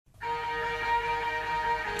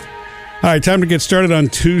All right, time to get started on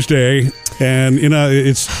Tuesday. And,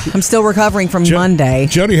 I'm still recovering from Monday.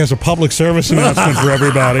 Jody has a public service announcement for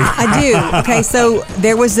everybody. I do. Okay, so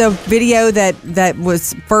there was a video that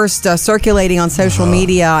was first circulating on social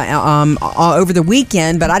media over the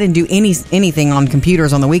weekend, but I didn't do anything on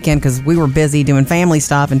computers on the weekend because we were busy doing family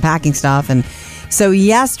stuff and packing stuff. And so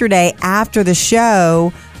yesterday after the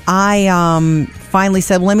show, I finally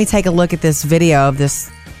said, let me take a look at this video of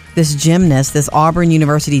this gymnast, this Auburn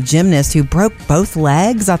University gymnast who broke both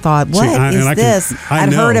legs. I thought, what is this?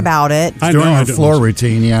 I'd heard about it. She's doing her floor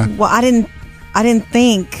routine, yeah. Well, I didn't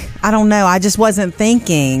think. I don't know. I just wasn't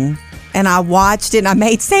thinking. And I watched it, and I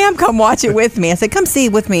made Sam come watch it with me. I said, come see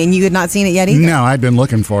it with me. And you had not seen it yet either? No, I'd been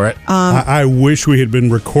looking for it. I wish we had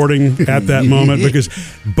been recording at that moment because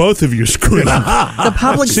both of you screamed. The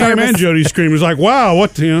public Sam service, and Jody screamed. It was like, wow,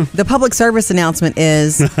 what, The public service announcement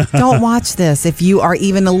is, don't watch this if you are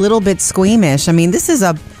even a little bit squeamish. I mean, this is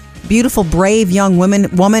a beautiful, brave young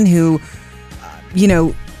woman who,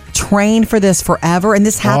 trained for this forever, and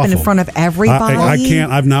this happened in front of everybody. I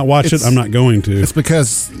can't. I've not watched it. I'm not going to. It's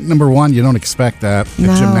because, number one, you don't expect that in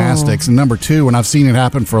gymnastics, and number two, when I've seen it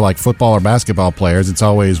happen for like football or basketball players, it's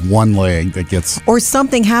always one leg that gets, or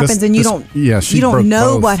something happens and you don't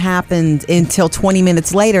know what happened until 20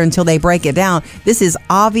 minutes later until they break it down. This is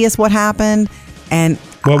obvious what happened, and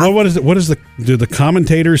what is it? Do the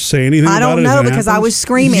commentators say anything about it? I don't know because I was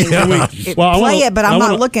screaming. Play it, but I'm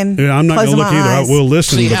not looking. Yeah, I'm not going to look either. We'll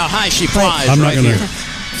listen. See how high she flies. I'm not going to.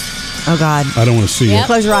 Oh, God. I don't want to see it.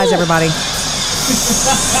 Close your eyes, everybody.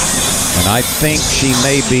 And I think she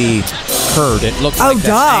may be hurt. It looks like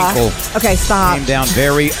that ankle stop. came down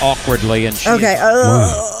very awkwardly. And she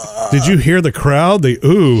Did you hear the crowd?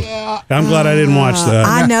 I'm glad I didn't watch that.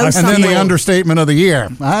 I know and someone. then the understatement of the year.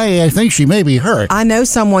 I think she may be hurt. I know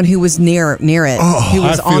someone who was near it, who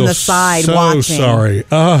was on the side watching. Sorry.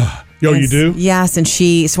 You do? Yes, and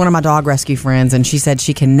she's one of my dog rescue friends, and she said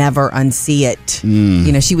she can never unsee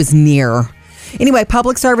it. She was near. Anyway,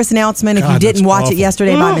 public service announcement. If you didn't watch it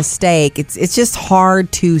yesterday by mistake, it's just hard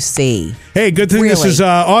to see. Hey, good thing this is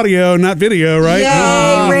audio, not video, right?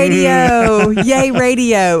 Yay, radio. Yay,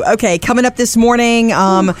 radio. Okay, coming up this morning,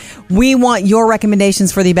 we want your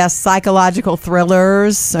recommendations for the best psychological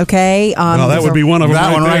thrillers, okay? That would be one of them.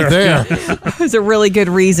 That one right there. There's a really good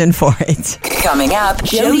reason for it. Coming up,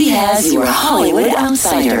 Jody has your Hollywood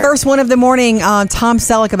Outsider. First one of the morning, Tom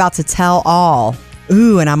Selleck about to tell all.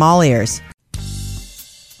 Ooh, and I'm all ears.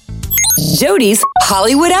 Jody's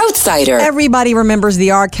Hollywood Outsider. Everybody remembers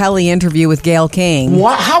the R. Kelly interview with Gayle King.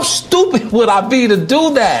 What? How stupid would I be to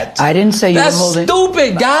do that? I didn't say you were holding. That's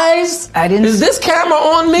stupid, guys. I didn't. Is this camera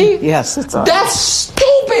on me? Yes, it's on. That's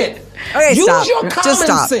stupid. Okay, Use stop. your Just common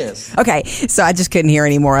stop. sense. Okay, so I just couldn't hear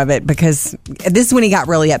any more of it because this is when he got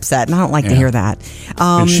really upset, and I don't like to hear that.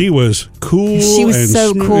 And she was cool. She was and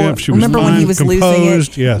so cool. Yeah, she was Remember when he was composed,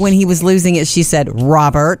 losing it? Yes. When he was losing it, she said,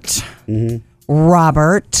 Robert.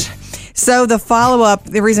 Robert. So the follow-up,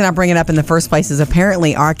 the reason I bring it up in the first place is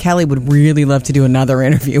apparently R. Kelly would really love to do another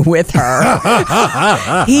interview with her.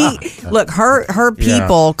 Her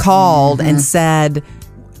people called and said,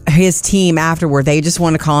 his team afterward, they just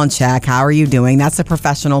want to call and check, how are you doing? That's a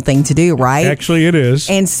professional thing to do, right? Actually, it is.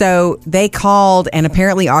 And so they called, and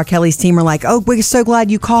apparently R. Kelly's team were like, oh, we're so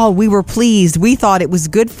glad you called. We were pleased. We thought it was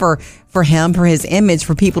good for him, for his image,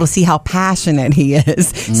 for people to see how passionate he is.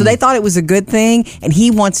 So they thought it was a good thing, and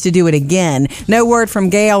he wants to do it again. No word from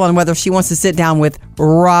Gayle on whether she wants to sit down with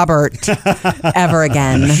Robert ever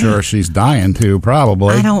again. I'm sure she's dying to,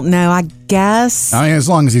 probably. I don't know. I guess. I mean, as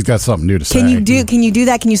long as he's got something new to say. Can you do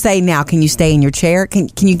that? Can you say now? Can you stay in your chair? Can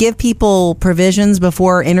you give people provisions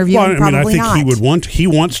before interviewing? Well, I think not. he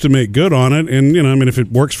wants to make good on it, and if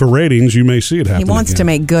it works for ratings, you may see it happen. He wants to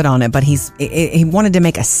make good on it, but he wanted to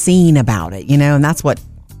make a scene about it, and that's what,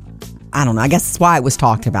 I don't know. I guess that's why it was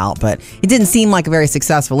talked about, but it didn't seem like a very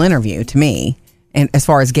successful interview to me. And as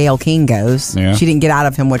far as Gayle King goes, she didn't get out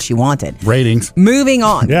of him what she wanted. Ratings. Moving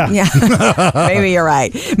on. Yeah. Maybe you're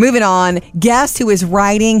right. Moving on. Guess who is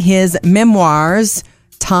writing his memoirs?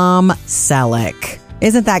 Tom Selleck.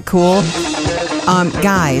 Isn't that cool?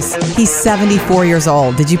 Guys, he's 74 years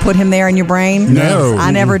old. Did you put him there in your brain? No.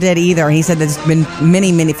 I never did either. He said there's been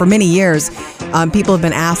for many years, people have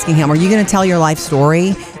been asking him, are you going to tell your life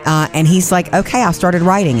story? And he's like, okay, I started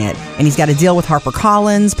writing it. And he's got to deal with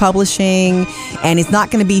HarperCollins Publishing. And it's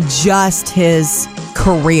not going to be just his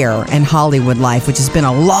career and Hollywood life, which has been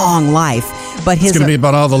a long life. But it's going to be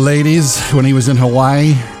about all the ladies when he was in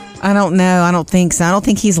Hawaii. I don't know. I don't think so. I don't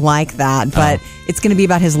think he's like that. But it's going to be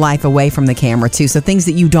about his life away from the camera, too. So things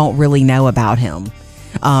that you don't really know about him.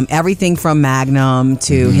 everything from Magnum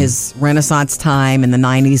to his Renaissance time in the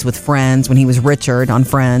 90s with Friends when he was Richard on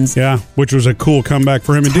Friends. Yeah, which was a cool comeback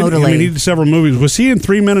for him. And Totally. he did several movies. Was he in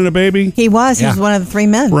 3 Men and a Baby? He was. He was one of the 3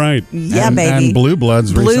 men. Right. Yeah, and, baby. And Blue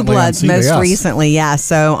Bloods recently Blue Bloods on most CBS. recently, yeah.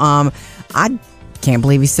 So I can't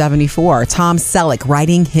believe he's 74. Tom Selleck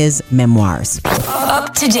writing his memoirs.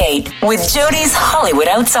 Up to date with Jody's Hollywood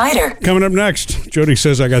Outsider. Coming up next, Jody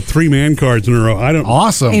says I got 3 man cards in a row.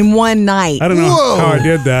 Awesome. In one night. I don't know Whoa. how I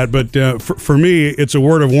did that, but for me, it's a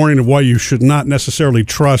word of warning of why you should not necessarily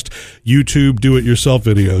trust YouTube do-it-yourself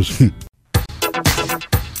videos.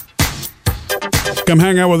 Come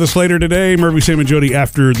hang out with us later today. Murphy, Sam, and Jody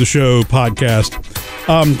After the Show podcast.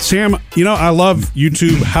 Sam, I love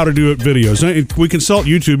YouTube how to do it videos. We consult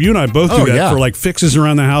YouTube. You and I both do that for like fixes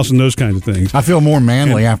around the house and those kinds of things. I feel more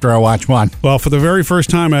manly after I watch one. Well, for the very first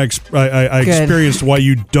time, I experienced why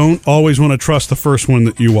you don't always want to trust the first one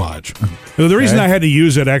that you watch. The reason I had to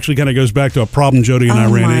use it actually kind of goes back to a problem Jody and I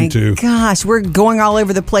ran into. Gosh, we're going all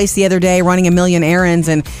over the place the other day, running a million errands,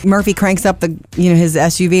 and Murphy cranks up his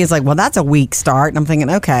SUV. Is like, well, that's a weak start. And I'm thinking,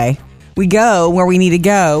 okay. We go where we need to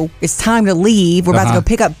go. It's time to leave. We're about to go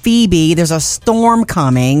pick up Phoebe. There's a storm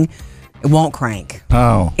coming. It won't crank.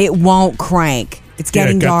 Oh. It won't crank. It's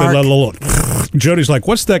getting got dark. The little Jody's like,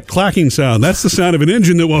 what's that clacking sound? That's the sound of an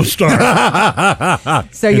engine that won't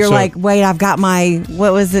start. So you're like, wait, I've got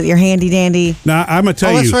what was it, your handy dandy? Now, I'm going to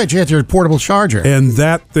tell you. That's right. You had your portable charger. And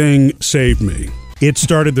that thing saved me. It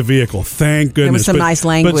started the vehicle. Thank goodness. There was some nice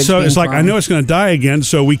language. But so it's like, I know it's going to die again,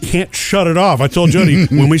 so we can't shut it off. I told Jody,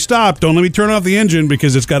 when we stop, don't let me turn off the engine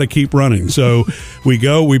because it's got to keep running. So we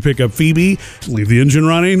go, we pick up Phoebe, leave the engine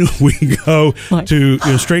running. We go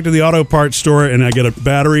to straight to the auto parts store, and I get a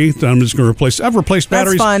battery that I'm just going to replace. I've replaced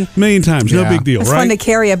batteries a million times. No big deal, it's right? It's fun to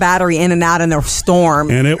carry a battery in and out in the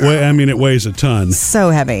storm. And it weighs a ton.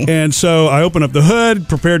 So heavy. And so I open up the hood,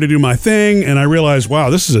 prepared to do my thing, and I realize,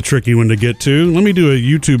 wow, this is a tricky one to get to. Let me do a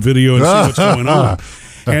YouTube video and see what's going on.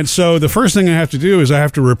 And so the first thing I have to do is I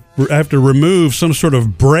have to remove some sort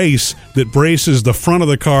of brace that braces the front of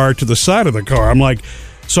the car to the side of the car. I'm like,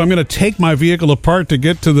 so I'm going to take my vehicle apart to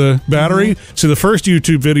get to the battery. So the first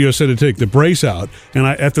YouTube video said to take the brace out. And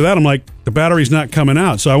after that, I'm like, the battery's not coming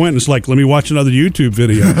out. So I went and it's like, let me watch another YouTube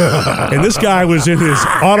video. And this guy was in his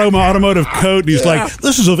automotive coat. And he's like,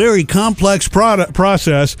 this is a very complex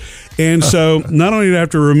process. And so not only did I have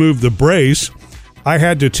to remove the brace, I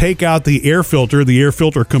had to take out the air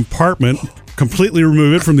filter compartment, completely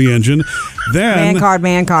remove it from the engine. Then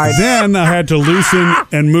man card. Then I had to loosen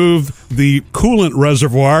and move the coolant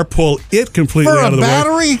reservoir, pull it completely out of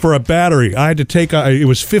the way. For a battery. I had to take out, it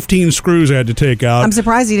was 15 screws I had to take out. I'm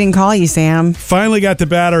surprised he didn't call you, Sam. Finally got the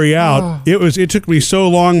battery out. It took me so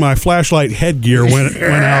long, my flashlight headgear went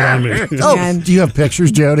out on me. Do you have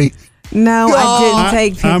pictures, Jody? No, I didn't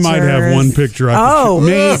take pictures. I might have one picture.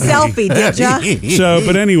 Selfie, did ya? So,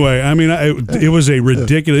 but anyway, I mean, it was a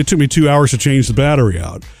ridiculous. It took me 2 hours to change the battery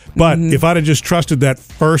out. But if I'd have just trusted that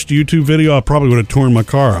first YouTube video, I probably would have torn my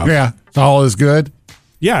car off. Yeah, all is good.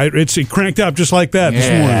 Yeah, it cranked up just like that this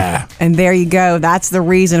morning. And there you go. That's the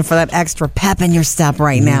reason for that extra pep in your step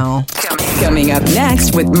right now. Coming up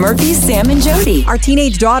next with Murphy, Sam, and Jody. Our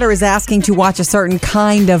teenage daughter is asking to watch a certain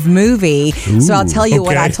kind of movie. So I'll tell you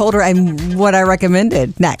what I told her and what I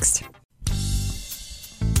recommended next.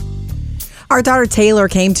 Our daughter Taylor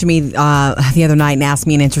came to me the other night and asked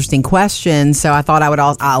me an interesting question. So I thought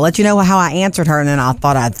I'll let you know how I answered her, and then I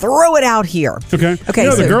thought I'd throw it out here. Okay.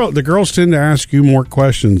 So the girls tend to ask you more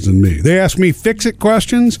questions than me. They ask me fix-it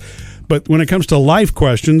questions, but when it comes to life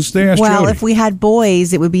questions, they ask Well, Jody. if we had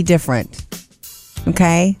boys, it would be different.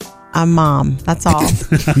 Okay? I'm mom. That's all.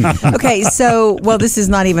 Okay, so, this is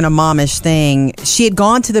not even a momish thing. She had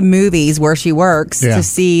gone to the movies where she works to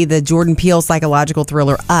see the Jordan Peele psychological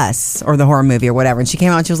thriller Us, or the horror movie or whatever. And she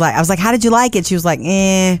came out and she was like, I was like, how did you like it? She was like,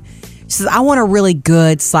 eh. She says, I want a really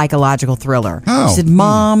good psychological thriller. She said,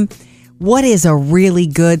 Mom, what is a really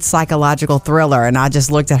good psychological thriller? And I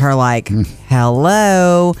just looked at her like,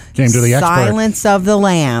 hello. Came to the expert. Silence of the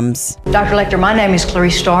Lambs. Dr. Lecter, my name is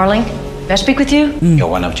Clarice Starling. May I speak with you? You're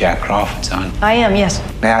one of Jack Crawford's son. I am, yes.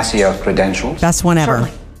 May I see your credentials? Best one ever.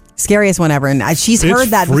 Certainly. Scariest one ever. And she's heard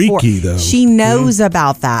that before. Freaky, though. She knows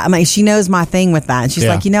about that. I mean, she knows my thing with that. And she's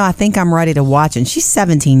like, I think I'm ready to watch it. And she's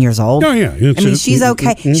 17 years old. Oh, yeah. I mean, she's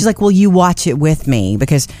okay. She's like, will you watch it with me?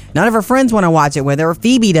 Because none of her friends want to watch it with her.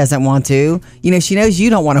 Phoebe doesn't want to. She knows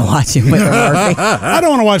you don't want to watch it with her. I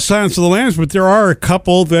don't want to watch Silence of the Lambs, but there are a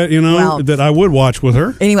couple that, that I would watch with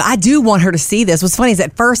her. Anyway, I do want her to see this. What's funny is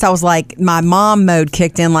at first I was like, my mom mode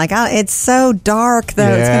kicked in, like, oh, it's so dark,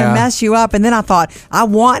 though. It's going to mess you up. And then I thought, I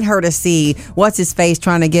want her her to see what's his face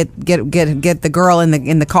trying to get the girl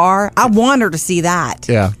in the car. I want her to see that.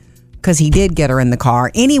 Yeah. Because he did get her in the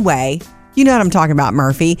car. Anyway, you know what I'm talking about,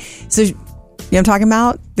 Murphy. So, you know what I'm talking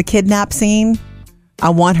about? The kidnap scene. I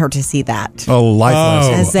want her to see that. Oh,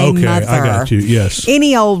 lifeless. As a mother. I got you. Yes.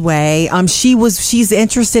 Any old way. She's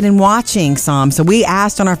interested in watching some. So we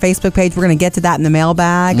asked on our Facebook page. We're going to get to that in the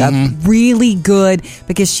mailbag. Really good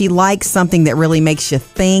because she likes something that really makes you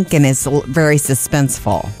think and is very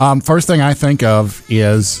suspenseful. First thing I think of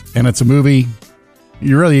is, and it's a movie,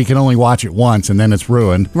 you can only watch it once and then it's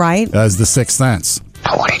ruined. Right. As The Sixth Sense.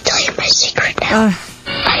 I want to tell you my secret now.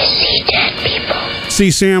 I see dead people. See,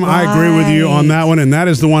 Sam, I agree with you on that one, and that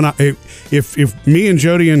is the one. If me and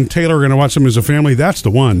Jody and Taylor are going to watch them as a family, that's the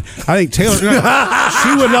one. I think Taylor, she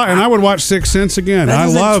would like, and I would watch Sixth Sense again. That I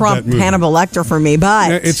love Trump that movie. Hannibal Lecter for me,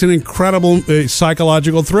 but It's an incredible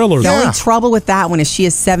psychological thriller. the only trouble with that one is she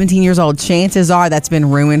is 17 years old. Chances are that's been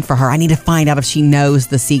ruined for her. I need to find out if she knows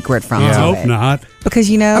the secret from I it. hope not. Because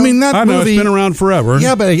I mean, that I know movie, it's been around forever.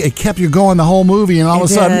 Yeah, but it kept you going the whole movie, and all of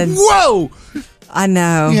a sudden, did. whoa! I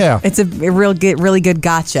know. Yeah. It's a really good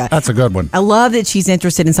gotcha. That's a good one. I love that she's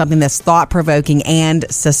interested in something that's thought-provoking and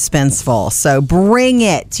suspenseful. So bring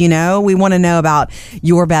it, We want to know about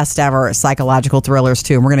your best ever psychological thrillers,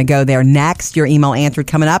 too. And we're going to go there next. Your email answered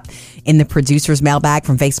coming up in the producer's mailbag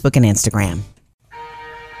from Facebook and Instagram.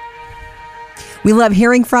 We love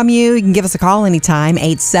hearing from you. You can give us a call anytime,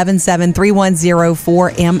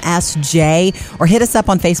 877-310-4MSJ, or hit us up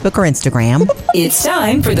on Facebook or Instagram. It's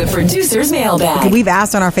time for the producer's mailbag. Okay, we've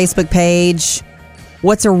asked on our Facebook page,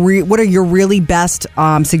 what are your really best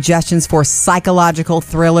suggestions for psychological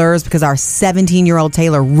thrillers? Because our 17-year-old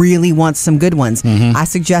Taylor really wants some good ones. I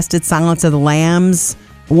suggested Silence of the Lambs.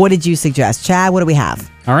 What did you suggest? Chad, what do we have?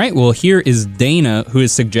 All right, well, here is Dana, who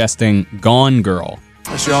is suggesting Gone Girl.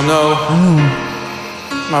 As y'all know,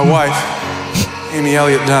 my wife, Amy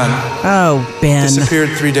Elliott Dunn, Ben. disappeared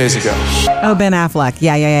 3 days ago. Oh, Ben Affleck.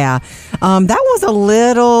 Yeah. That was a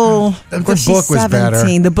little... The book was 17.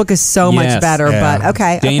 better. The book is so much better, but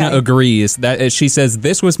okay. Dana agrees. That she says,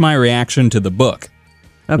 this was my reaction to the book.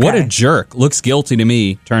 Okay. What a jerk. Looks guilty to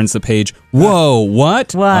me. Turns the page. Whoa,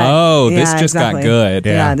 what? What? Oh, Yeah, this just exactly. got good.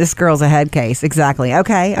 Yeah, this girl's a head case. Exactly.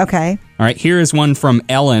 Okay. All right, here is one from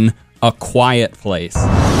Ellen, A Quiet Place. Who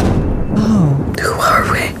are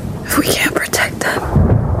we if we can't protect them?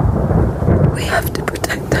 We have to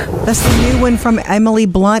protect them. That's the new one from Emily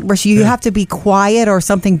Blunt, where you have to be quiet or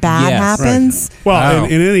something bad Yes. happens. Well,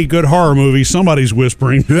 in any good horror movie, somebody's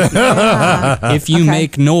whispering. If you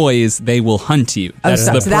make noise, they will hunt you. That's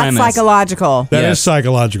the so premise. that's psychological. That Yes. is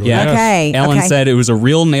psychological. Yeah. Yes. Okay. Ellen said it was a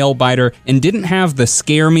real nail biter and didn't have the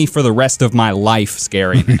scare me for the rest of my life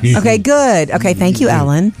scariness. Okay, good. Okay, thank you,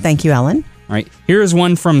 Ellen. All right, here's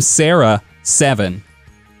one from Sarah, 7.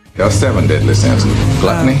 There are 7 deadly sins.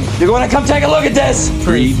 Gluttony, You're going to come take a look at this?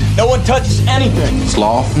 greed, No one touches anything.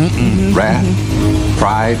 sloth, wrath,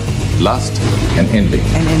 pride, lust, and envy.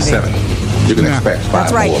 7. You can expect 5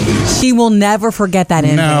 That's right. more of these. She will never forget that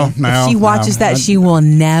ending. No, If she watches that, she will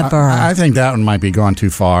never. I think that one might be going too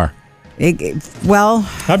far. Well,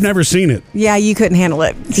 I've never seen it. yeah, you couldn't handle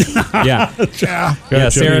it. Yeah. Yeah,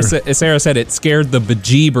 Sarah said it scared the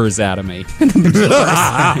bejeebers out of me.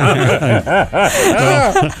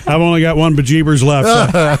 I've only got one bejeebers left, so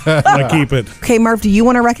I keep it. Okay, Murph, do you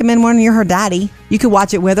want to recommend one? You're her daddy. You could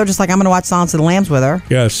watch it with her, just like I'm going to watch Silence of the Lambs with her.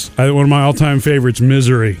 Yes, one of my all-time favorites,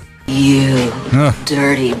 Misery. You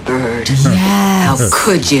dirty bird. How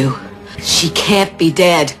could you? She can't be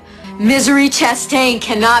dead. Misery Chastain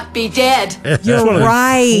cannot be dead. You're one of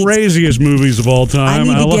right. the craziest movies of all time. I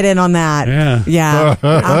need to get in on that.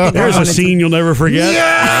 Yeah. There's a scene you'll never forget.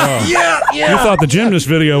 Yeah. You thought the gymnast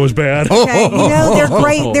video was bad. Okay, they're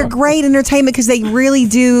great. They're great entertainment because they really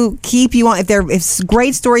do keep you on. If it's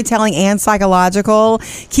great storytelling and psychological,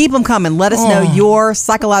 keep them coming. Let us know your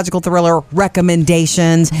psychological thriller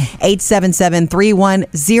recommendations.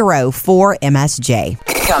 877-310-4MSJ.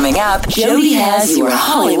 Coming up, Jody has your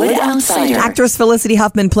Hollywood Outsider. Actress Felicity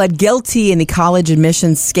Huffman pled guilty in the college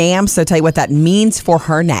admissions scam. So tell you what that means for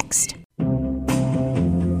her next.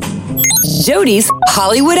 Jody's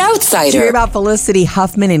Hollywood Outsider. Did you hear about Felicity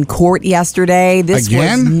Huffman in court yesterday? This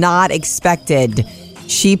Again? was not expected.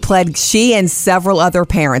 She and several other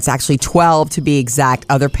parents, actually 12 to be exact,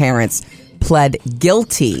 other parents, pled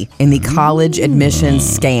guilty in the college admissions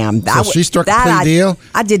scam. So she struck a plea deal?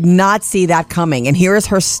 I did not see that coming. And here is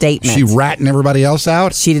her statement. She ratting everybody else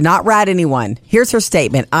out? She did not rat anyone. Here's her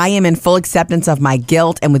statement. I am in full acceptance of my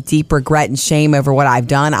guilt and with deep regret and shame over what I've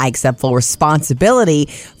done. I accept full responsibility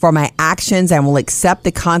for my actions and will accept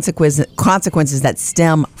the consequences that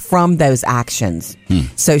stem from those actions.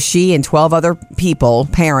 So she and 12 other people,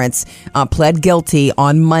 parents, pled guilty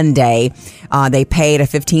on Monday. They paid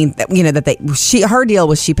her deal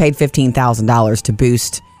was she paid $15,000 to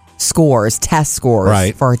boost test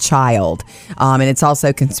scores for a child. And it's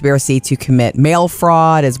also conspiracy to commit mail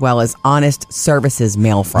fraud as well as honest services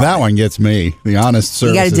mail fraud. That one gets me. The honest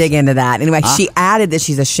services. You got to dig into that. Anyway, she added that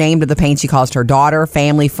she's ashamed of the pain she caused her daughter,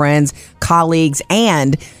 family, friends, colleagues,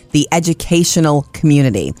 and the educational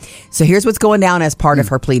community. So here's what's going down as part of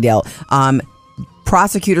her plea deal.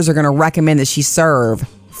 Prosecutors are going to recommend that she serve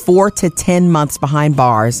 4 to 10 months behind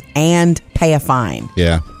bars and pay a fine.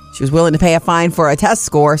 Yeah. She was willing to pay a fine for a test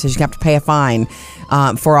score, so she's going to have to pay a fine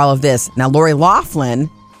for all of this. Now, Lori Loughlin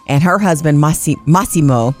and her husband,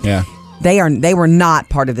 Massimo, they were not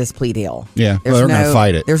part of this plea deal. Yeah, they're going to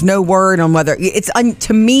fight it. There's no word on whether it's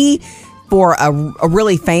to me, for a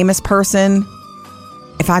really famous person,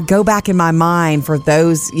 if I go back in my mind for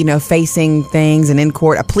those, facing things and in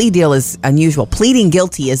court, a plea deal is unusual. Pleading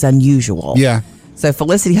guilty is unusual. Yeah. So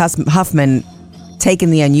Felicity Huffman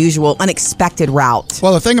taking the unusual, unexpected route.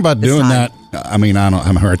 Well, the thing about doing that, I mean,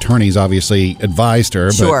 her attorneys obviously advised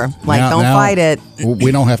her. Sure. But don't fight it.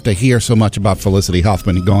 We don't have to hear so much about Felicity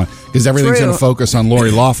Huffman going, because everything's going to focus on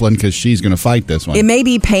Lori Loughlin because she's going to fight this one. It may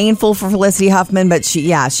be painful for Felicity Huffman, but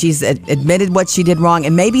she's admitted what she did wrong,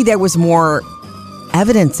 and maybe there was more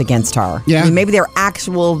evidence against her. Yeah. I mean, maybe there's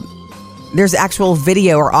actual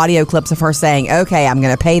video or audio clips of her saying, okay, I'm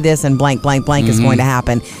going to pay this and blank, blank, blank is going to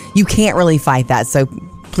happen. You can't really fight that. So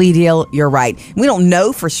plea deal, you're right. We don't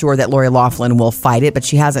know for sure that Lori Loughlin will fight it, but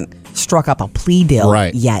she hasn't struck up a plea deal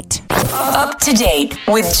yet. Up to date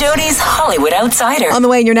with Jody's Hollywood Outsider. On the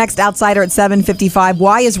way in your next Outsider at 7:55,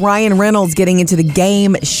 why is Ryan Reynolds getting into the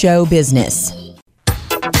game show business?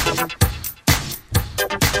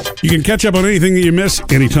 You can catch up on anything that you miss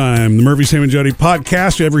anytime. The Murphy, Sam, and Jody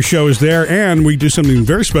podcast. Every show is there, and we do something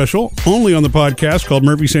very special only on the podcast called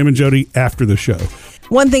Murphy, Sam, and Jody after the show.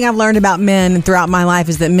 One thing I've learned about men throughout my life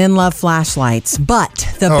is that men love flashlights, but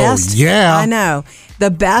the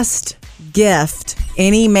best gift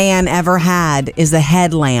any man ever had is a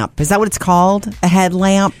headlamp. Is that what it's called? A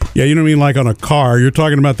headlamp? Yeah, you know what I mean? Like on a car. You're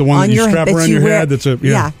talking about the one that you strap around your head. That's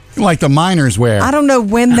like the miners wear. I don't know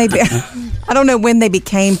when they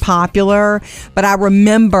became popular, but I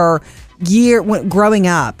remember growing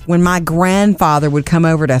up when my grandfather would come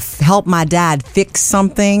over to help my dad fix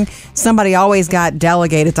something. Somebody always got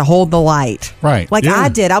delegated to hold the light. Right. Like I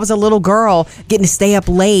did. I was a little girl getting to stay up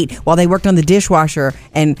late while they worked on the dishwasher.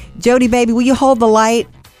 And Jody, baby, will you hold the light?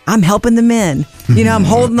 I'm helping the men. I'm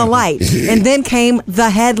holding the light. And then came the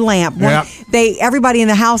headlamp. Everybody in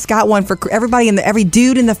the house got one every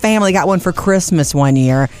dude in the family got one for Christmas one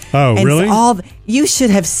year. Oh, and really? You should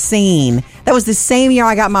have seen. That was the same year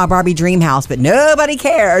I got my Barbie dream house, but nobody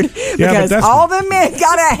cared because all the men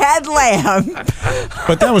got a headlamp.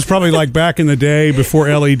 But that was probably like back in the day before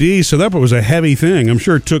LED, so that was a heavy thing. I'm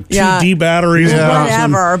sure it took 2 D batteries.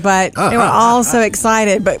 Whatever, but they were all so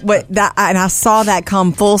excited. But and I saw that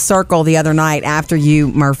come full circle the other night after you,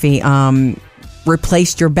 Murphy,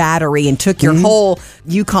 replaced your battery and took your whole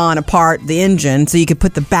Yukon apart, the engine, so you could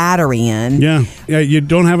put the battery in. Yeah, you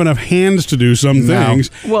don't have enough hands to do some things.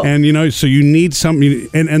 Well, and so you need something,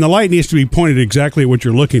 and the light needs to be pointed exactly at what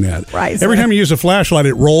you're looking at. Right. Every time you use a flashlight,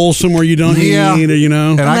 it rolls somewhere you don't need it,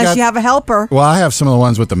 And unless you have a helper. Well, I have some of the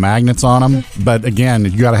ones with the magnets on them, but again,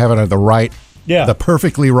 you got to have it at the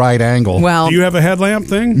perfectly right angle. Well, do you have a headlamp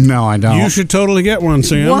thing? No, I don't. You should totally get one,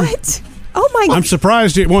 Sam. What? Oh my God. I'm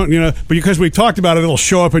surprised it won't, but because we talked about it, it'll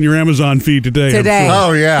show up in your Amazon feed today. Today. Sure.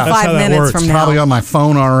 Oh, yeah. That's 5 minutes from now. Probably on my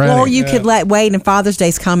phone already. Or you could wait, and Father's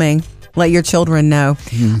Day's coming. Let your children know.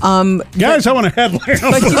 Guys, I want a headlamp.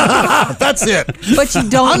 That's it. But you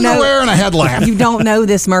don't know. Underwear and a headlamp. You don't know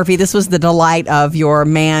this, Murphy. This was the delight of your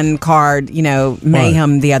man card,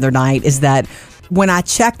 mayhem the other night, is that when I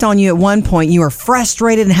checked on you at one point, you were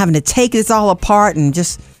frustrated and having to take this all apart and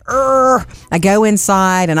just... I go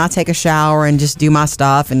inside and I take a shower and just do my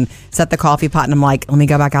stuff and set the coffee pot, and I'm like, let me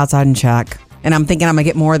go back outside and check. And I'm thinking I'm going to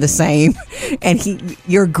get more of the same. And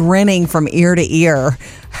you're grinning from ear to ear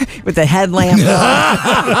with the headlamp on.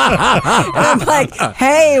 And I'm like,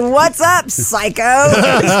 hey, what's up, psycho?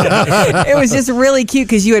 It was just really cute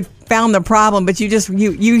because you had found the problem, but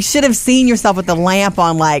you should have seen yourself with the lamp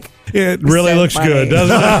on, like, It really looks good,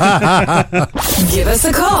 doesn't it? Give us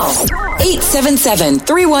a call.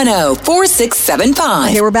 877-310-4675.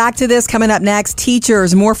 Okay, we're back to this coming up next.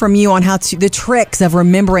 Teachers, more from you on the tricks of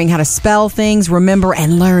remembering how to spell things, remember,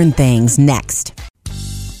 and learn things next.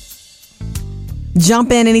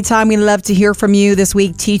 Jump in anytime. We'd love to hear from you this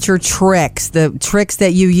week. Teacher tricks, the tricks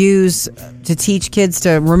that you use to teach kids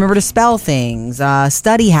to remember to spell things,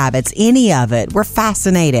 study habits, any of it. We're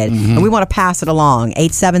fascinated, and we want to pass it along.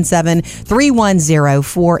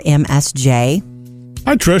 877-310-4MSJ.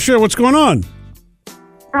 Hi, Tricia. What's going on?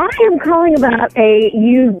 I am calling about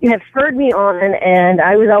you have spurred me on, and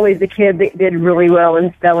I was always the kid that did really well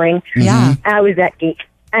in spelling. Yeah. I was that geek.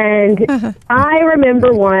 And I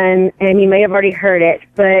remember one, and you may have already heard it,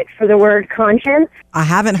 but for the word conscience. I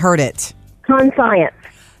haven't heard it. Conscience.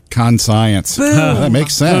 Conscience. That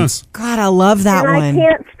makes sense. God, I love that and one. I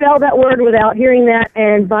can't spell that word without hearing that.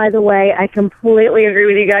 And by the way, I completely agree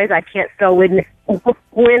with you guys. I can't spell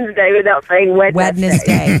Wednesday without saying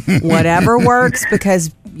Wednesday. Whatever works,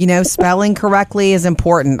 because, spelling correctly is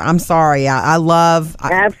important. I'm sorry. I love...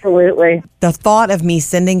 Absolutely. The thought of me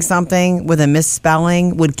sending something with a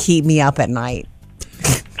misspelling would keep me up at night.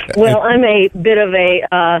 Well, I'm a bit of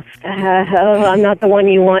I'm not the one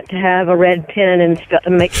you want to have a red pen and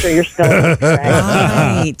make sure you're spelling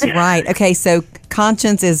it Right. Okay, so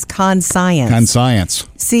conscience is conscience. Conscience.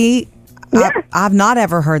 See, I've not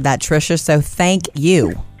ever heard that, Tricia, so thank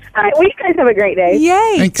you. All right, well, you guys have a great day.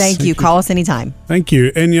 Yay. Thanks. Thank you. Call us anytime. Thank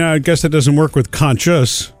you. And, I guess that doesn't work with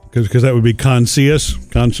conscious, because that would be conscious,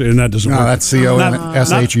 and that doesn't work. No, that's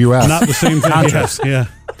C-O-N-S-H-U-S. Not the same thing. Conscious. Yeah.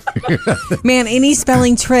 Man, any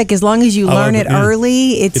spelling trick, as long as you learn it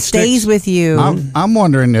early, it stays with you. I'm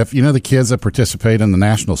wondering if, the kids that participate in the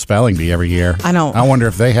National Spelling Bee every year, I wonder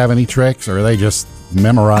if they have any tricks, or they just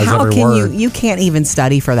memorize every word. You can't even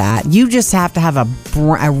study for that. You just have to have a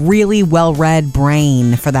really well-read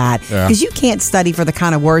brain for that, because you can't study for the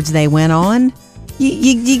kind of words they went on.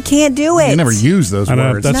 You can't do it. You never use those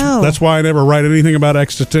words. That's why I never write anything about I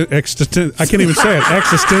can't even say it.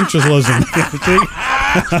 Existentialism.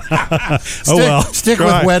 Stick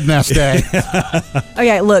with Wednesday.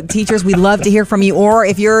 Okay, look, teachers, we'd love to hear from you. Or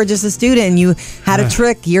if you're just a student and you had a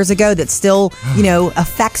trick years ago that still,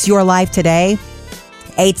 affects your life today,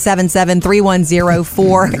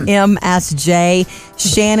 877-310-4MSJ.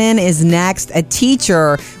 Shannon is next, a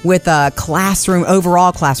teacher with a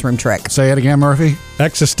overall classroom trick. Say it again, Murphy.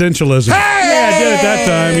 Existentialism. Hey! Yeah, I did it that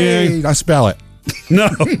time. Yeah. I spell it. No.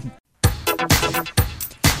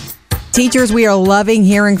 Teachers, we are loving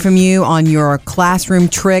hearing from you on your classroom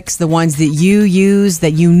tricks, the ones that you use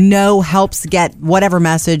that helps get whatever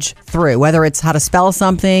message through, whether it's how to spell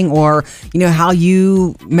something or, how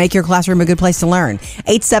you make your classroom a good place to learn.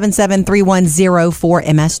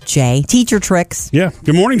 877-310-4MSJ. Teacher tricks. Yeah.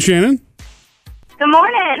 Good morning, Shannon. Good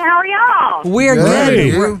morning. How are y'all? We're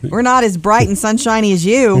good. We're not as bright and sunshiny as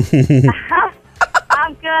you.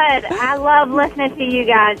 I'm good. I love listening to you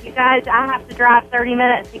guys. You guys, I have to drive 30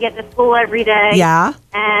 minutes to get to school every day. Yeah.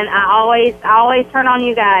 And I always turn on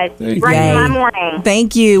you guys. Brighten my morning.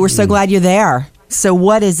 Thank you. We're so glad you're there. So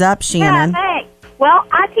what is up, Shannon? Yeah, thanks. Well,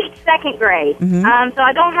 I teach second grade, so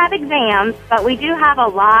I don't have exams, but we do have a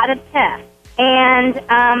lot of tests. And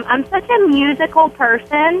I'm such a musical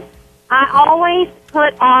person. I always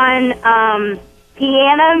put on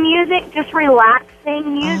piano music, just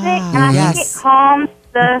relaxing music, and I think it calms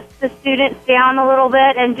the students down a little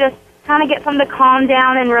bit and just kind of get them to calm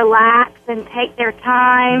down and relax and take their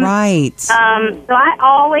time. Right. So I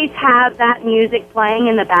always have that music playing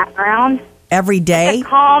in the background. Every day? It's a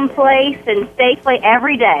calm place and safe place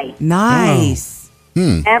every day. Nice.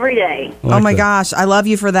 Every day. Oh my gosh, I love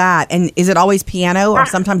you for that. And is it always piano, or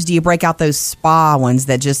sometimes do you break out those spa ones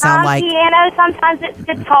that just sound like piano? Sometimes it's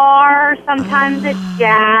guitar, sometimes it's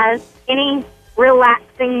jazz. Any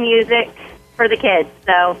relaxing music for the kids.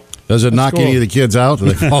 So does it knock any of the kids out? Do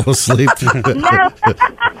they fall asleep? No.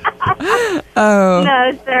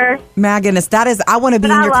 No, sir. My goodness, I want to be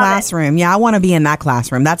in your classroom. Yeah, I want to be in that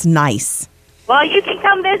classroom. That's nice. Well, you can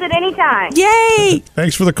come visit anytime. Yay!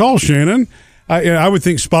 Thanks for the call, Shannon. I would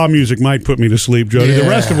think spa music might put me to sleep, Jody. The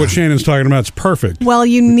rest of what Shannon's talking about is perfect. Well,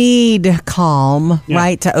 you need calm,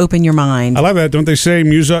 right, to open your mind. I love that. Don't they say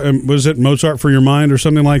was it Mozart for your mind or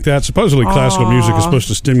something like that? Supposedly classical music is supposed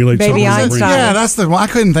to stimulate Baby Einstein. Yeah, that's the one. I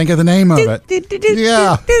couldn't think of the name of it.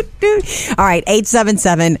 Yeah. All right,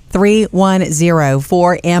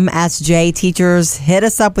 877-310-4MSJ. Teachers, hit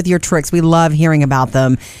us up with your tricks. We love hearing about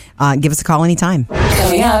them. Give us a call anytime.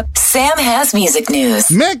 Coming up, Sam has music news.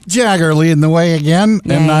 Mick Jagger leading the way again,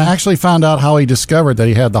 and I actually found out how he discovered that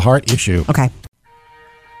he had the heart issue. Okay.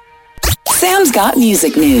 Sam's got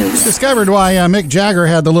music news. Discovered why Mick Jagger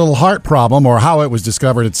had the little heart problem, or how it was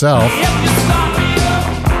discovered itself.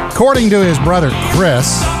 According to his brother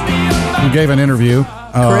Chris, who gave an interview.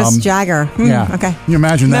 Chris Jagger. Yeah. Okay. Can you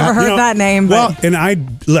imagine that? Never heard that name. Well,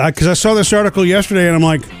 and because I saw this article yesterday, and I'm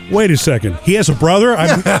like, wait a second, he has a brother?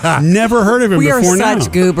 I've never heard of him we before now. We are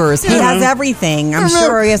such goobers. He has everything. I'm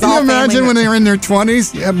sure he has all family. Can you imagine when they were in their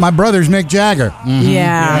 20s? Yeah, my brother's Mick Jagger. Mm-hmm.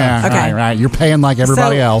 Yeah. Okay. Right. You're paying like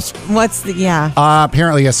everybody else. What's the,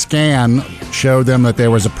 apparently a scan showed them that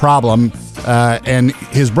there was a problem. And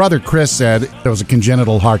his brother Chris said there was a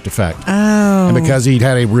congenital heart defect. Oh. And because he'd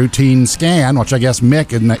had a routine scan, which I guess Mick,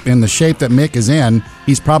 in the shape that Mick is in,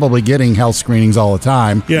 he's probably getting health screenings all the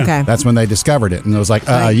time. Yeah. Okay. That's when they discovered it. And it was like,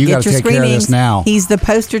 you got to take care of this now. He's the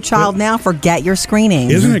poster child now for get your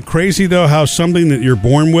screenings. Isn't it crazy, though, how something that you're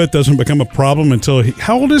born with doesn't become a problem until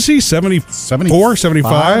how old is he? 74,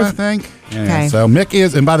 75? I think. Yeah. Okay. So Mick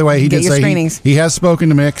is, and by the way, he did say he has spoken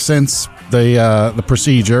to Mick since the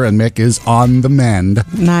procedure, and Mick is on the mend.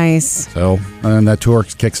 Nice. So, and that tour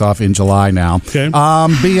kicks off in July now. Okay.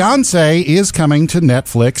 Beyonce is coming to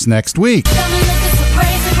Netflix next week.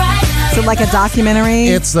 So like a documentary?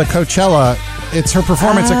 It's the Coachella. It's her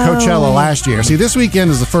performance at Coachella last year. See, this weekend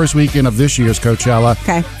is the first weekend of this year's Coachella.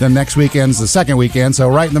 Okay. Then next weekend's the second weekend. So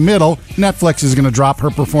right in the middle, Netflix is going to drop her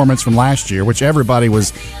performance from last year, which everybody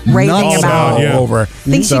was raving about over. I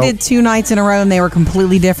think she did 2 nights in a row, and they were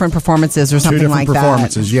completely different performances or something like that. 2 different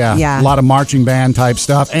performances, yeah. A lot of marching band type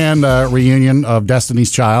stuff, and a reunion of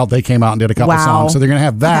Destiny's Child. They came out and did a couple songs. So they're going to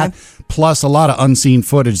have that. Okay. Plus a lot of unseen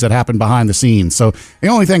footage that happened behind the scenes. So the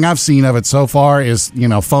only thing I've seen of it so far is,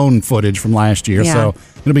 phone footage from last year. Yeah. So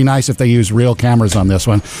it'll be nice if they use real cameras on this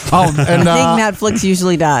one. Oh, and I think Netflix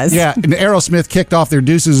usually does. Yeah, and Aerosmith kicked off their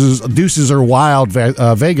Deuces Are Wild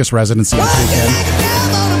Vegas residency this weekend.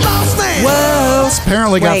 Whoa! It's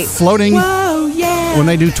apparently got floating. Whoa, yeah. When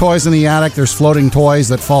they do Toys in the Attic, there's floating toys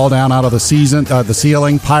that fall down out of the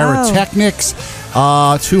ceiling. Pyrotechnics.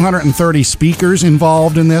 230 speakers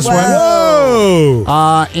involved in this one. Whoa!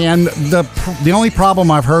 And the only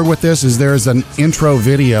problem I've heard with this is there's an intro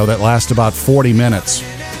video that lasts about 40 minutes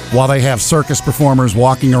while they have circus performers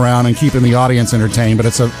walking around and keeping the audience entertained. But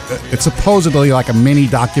it's supposedly like a mini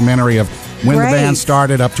documentary of when the band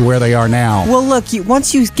started up to where they are now. Well, look,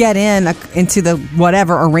 once you get into the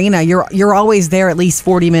whatever arena, you're always there at least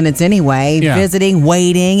 40 minutes anyway, visiting,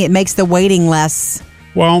 waiting. It makes the waiting less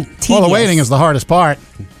tedious. The waiting is the hardest part.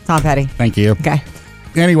 Tom Petty. Thank you. Okay.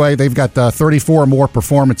 Anyway, they've got 34 more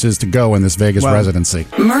performances to go in this Vegas residency.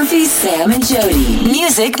 Murphy, Sam, and Jody.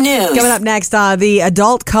 Music news. Coming up next, the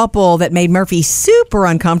adult couple that made Murphy super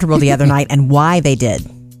uncomfortable the other night and why they did.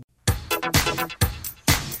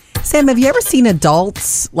 Sam, have you ever seen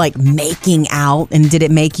adults making out, and did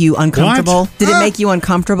it make you uncomfortable? What? Did it make you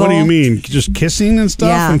uncomfortable? What do you mean? Just kissing and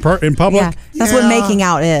stuff in public? Yeah, that's what making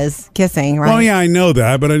out is, kissing, right? Well, yeah, I know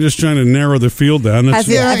that, but I'm just trying to narrow the field down. Have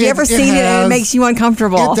you ever seen it and it makes you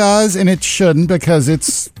uncomfortable? It does, and it shouldn't, because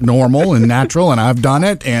it's normal and natural, and I've done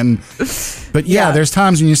it. But there's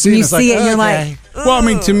times when you see it, and you're like, well, I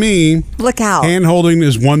mean, to me, look out. Hand holding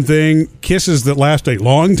is one thing. Kisses that last a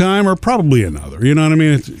long time are probably another. You know what I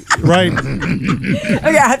mean? Right?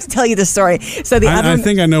 Okay, I have to tell you the story. So I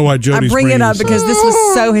think I know why Jody's I bring it up because this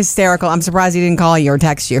was so hysterical. I'm surprised he didn't call you or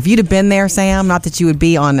text you. If you'd have been there, Sam, not that you would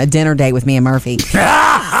be on a dinner date with me and Murphy. So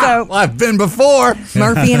I've been before.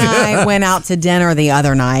 Murphy and I went out to dinner the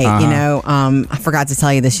other night. I forgot to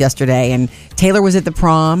tell you this yesterday, and Taylor was at the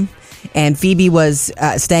prom. And Phoebe was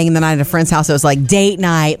staying the night at a friend's house. So it was like date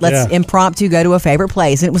night. Let's impromptu go to a favorite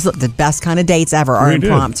place. And it was the best kind of dates ever are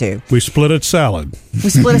impromptu. We split a salad. We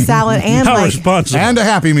split a salad and and a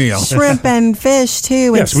Happy Meal. Shrimp and fish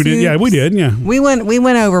too. Yes, we did. Yeah, we did. Yeah, we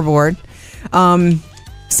went overboard.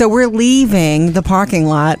 So we're leaving the parking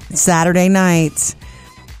lot Saturday night.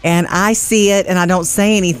 And I see it, and I don't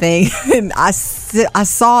say anything. And I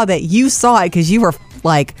saw that you saw it because you were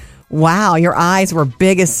like, wow, your eyes were as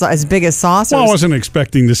big as saucers. Well, I wasn't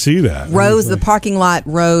expecting to see that. The parking lot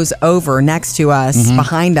rose over next to us,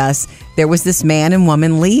 behind us. There was this man and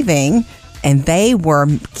woman leaving, and they were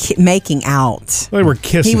making out. They were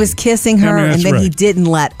kissing. He was kissing her, and then he didn't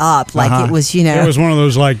let up. It was, It was one of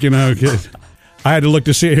those, I had to look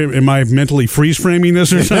to see, am I mentally freeze-framing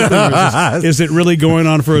this or something? Is it really going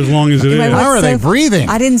on for as long as it is? How are they breathing?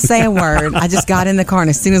 I didn't say a word. I just got in the car, and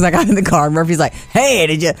as soon as I got in the car, Murphy's like, hey,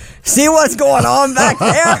 did you see what's going on back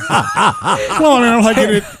there? Well, I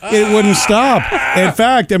mean, it wouldn't stop. In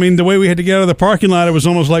fact, I mean, the way we had to get out of the parking lot, it was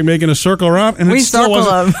almost like making a circle around. And we circled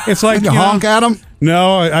them. It's like, you honk at them?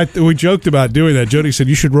 No, we joked about doing that. Jody said,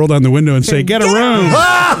 you should roll down the window and say, get a room.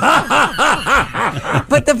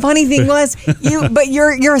 But the funny thing was,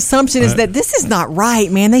 your assumption is that this is not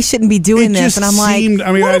right, man. They shouldn't be doing this. And I'm seemed,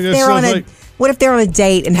 I mean, what if they're on a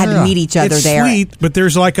date and had to meet each other it's there? Sweet, but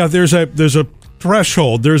there's like there's a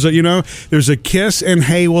threshold. There's a kiss and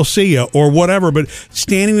hey, we'll see you or whatever. But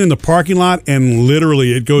standing in the parking lot and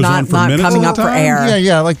literally it goes on for minutes. Not coming up for air.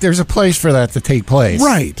 Yeah. Like there's a place for that to take place.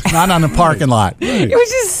 Right. Not on the parking lot. It was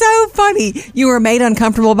just so funny. You were made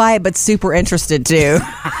uncomfortable by it, but super interested too.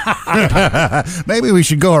 Maybe we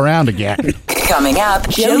should go around again. Coming up,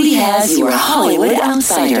 Jody has your Hollywood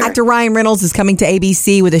Outsider. Actor Ryan Reynolds is coming to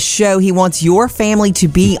ABC with a show he wants your family to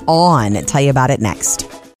be on. I'll tell you about it next.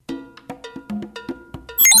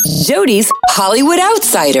 Jody's Hollywood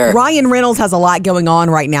Outsider. Ryan Reynolds has a lot going on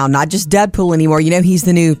right now, not just Deadpool anymore. You know, he's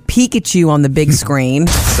the new Pikachu on the big screen.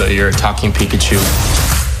 So you're a talking Pikachu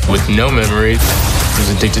with no memory who's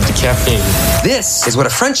addicted to caffeine. This is what a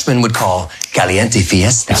Frenchman would call caliente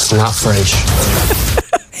fiesta. It's not French.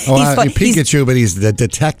 Pikachu, but he's the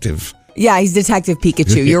detective. Yeah, he's Detective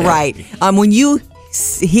Pikachu. You're right. When you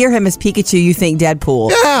hear him as Pikachu, you think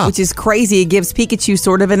Deadpool. Yeah. Which is crazy. It gives Pikachu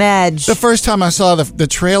sort of an edge. The first time I saw the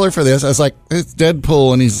trailer for this, I was like, it's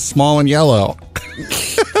Deadpool and he's small and yellow.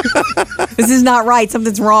 This is not right.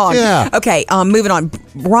 Something's wrong. Yeah. Okay, moving on.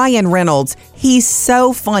 Ryan Reynolds, he's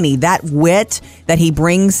so funny. That wit that he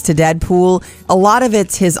brings to Deadpool, a lot of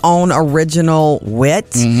it's his own original wit.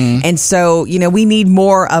 Mm-hmm. And so, we need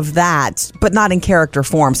more of that, but not in character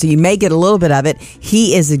form. So you may get a little bit of it.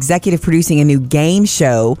 He is executive producing a new game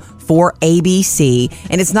show for ABC.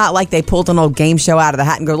 And it's not like they pulled an old game show out of the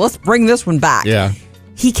hat and go, let's bring this one back. Yeah.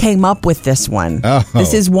 He came up with this one. Oh.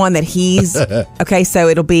 This is one that he's... Okay, so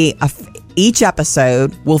it'll be... Each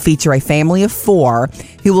episode will feature a family of 4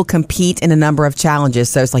 who will compete in a number of challenges.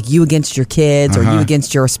 So it's like you against your kids or you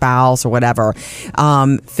against your spouse or whatever.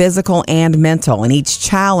 Physical and mental. In each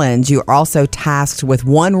challenge, you're also tasked with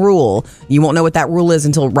one rule. You won't know what that rule is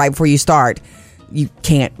until right before you start. You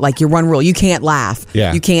can't... your one rule. You can't laugh.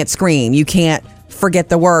 Yeah. You can't scream. You can't forget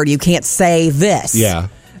the word. You can't say this. Yeah.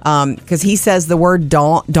 Because he says the word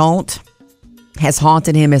don't has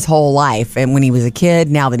haunted him his whole life. And when he was a kid,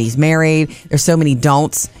 now that he's married, there's so many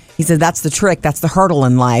don'ts. He said that's the trick. That's the hurdle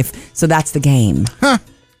in life. So that's the game. Huh.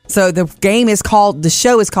 So the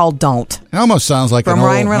show is called Don't. It almost sounds like from a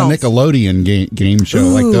Nickelodeon game show,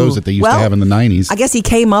 like those that they used to have in the 90s. I guess he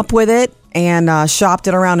came up with it and shopped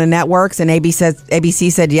it around the networks, and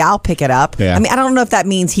ABC said, yeah, I'll pick it up. Yeah. I mean, I don't know if that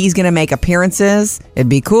means he's going to make appearances. It'd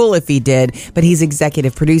be cool if he did, but he's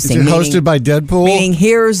executive producing. Is it hosted by Deadpool? Meaning,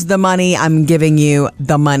 here's the money, I'm giving you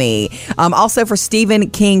the money. Also, for Stephen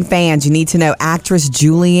King fans, you need to know actress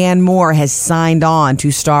Julianne Moore has signed on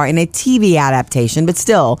to star in a TV adaptation, but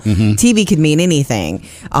still, TV could mean anything,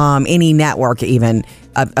 any network even,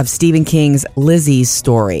 of Stephen King's Lizzie's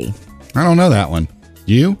story. I don't know that one.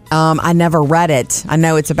 You? I never read it. I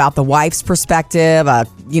know it's about the wife's perspective, a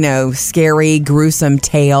scary, gruesome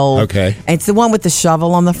tale. Okay. It's the one with the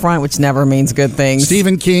shovel on the front, which never means good things.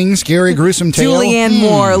 Stephen King, scary, gruesome tale. Julianne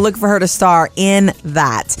Moore, look for her to star in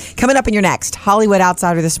that. Coming up in your next Hollywood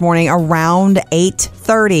Outsider this morning, around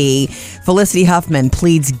 8:30, Felicity Huffman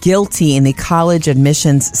pleads guilty in the college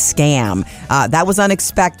admissions scam. That was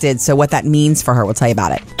unexpected, so what that means for her, we'll tell you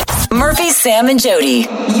about it. Murphy, Sam, and Jody,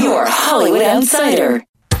 your Hollywood Outsider.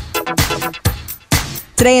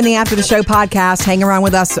 Today in the After the Show podcast, hang around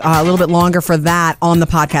with us a little bit longer for that on the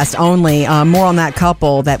podcast only. More on that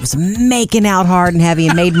couple that was making out hard and heavy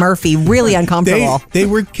and made Murphy really uncomfortable. They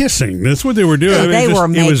were kissing. That's what they were doing. They were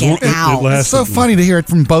making out. It's so funny to hear it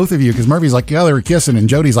from both of you because Murphy's like, yeah, they were kissing, and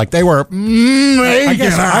Jody's like, they were making I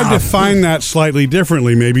guess out. I define that slightly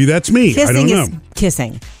differently. Maybe that's me. Kissing I don't know. is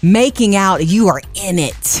kissing. Making out, you are in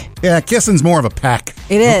it. Yeah, kissing's more of a peck.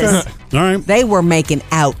 It is. Okay. All right. They were making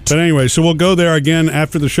out. But anyway, so we'll go there again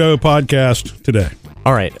after the show podcast today.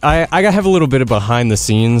 All right. I have a little bit of behind the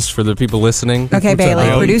scenes for the people listening. Okay, Bailey.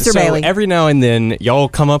 Producer Bailey. Every now and then, y'all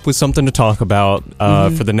come up with something to talk about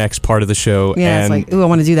for the next part of the show. Yeah, and it's like, ooh, I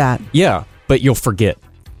want to do that. Yeah, but you'll forget.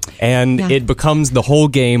 And it becomes the whole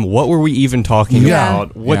game. What were we even talking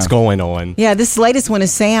about? What's going on? Yeah, this latest one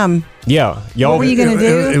is Sam. Yeah. Y'all, what were you going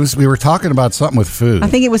to do? We were talking about something with food. I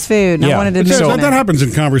think it was food. Yeah. I wanted to mention that happens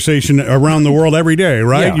in conversation around the world every day,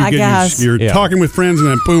 right? Yeah. I guess. You're talking with friends and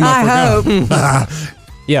then boom, I forgot. hope.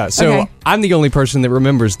 Yeah, so I'm the only person that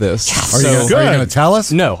remembers this. Yes. Are you going to tell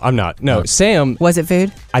us? No, I'm not. No, Sam. Was it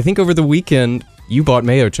food? I think over the weekend, you bought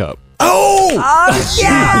Mayo Chup. Oh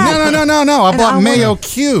yeah! No! I bought Mayo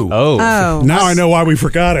Q. Oh. Now I know why we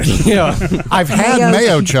forgot it. Yeah. I've had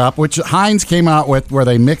Mayo Chup, which Heinz came out with, where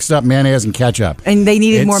they mixed up mayonnaise and ketchup. And they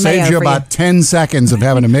needed more mayo. It saves you about 10 seconds of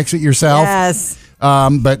having to mix it yourself. Yes.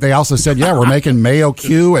 But they also said, we're making mayo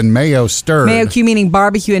Q and mayo stirred. Mayo Q meaning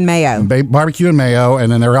barbecue and mayo. Barbecue and mayo,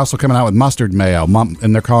 and then they're also coming out with mustard mayo,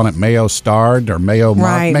 and they're calling it mayo starred or mayo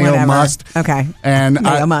must. Okay. And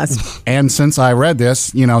mayo must. And since I read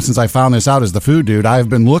this, since I found this out as the food dude, I've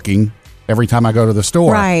been looking every time I go to the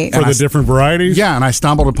store. Right. For the different varieties? Yeah, and I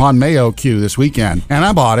stumbled upon Mayo Q this weekend, and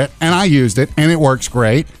I bought it, and I used it, and it works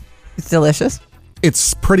great. It's delicious.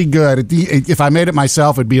 It's pretty good. If I made it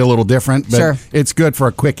myself, it'd be a little different, but it's good for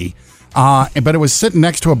a quickie. But it was sitting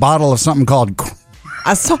next to a bottle of something called...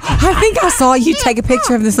 I think I saw you take a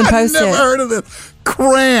picture of this and post it. I've never heard of it.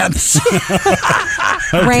 Cranch.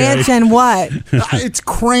 Ranch and what? It's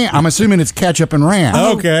cranch. I'm assuming it's ketchup and ranch.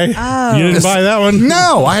 Okay. Oh. You didn't buy that one?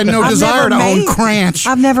 No, I had no desire to own cranch.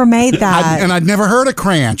 I've never made that. And I'd never heard of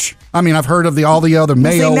cranch. I mean, I've heard of all the other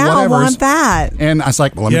mayo, see, now whatevers. I want that. And I was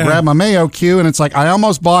like, let me grab my Mayo Q. And it's like, I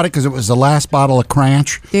almost bought it because it was the last bottle of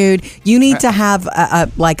cranch. Dude, you need to have a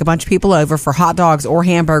bunch of people over for hot dogs or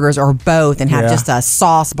hamburgers or both and have just a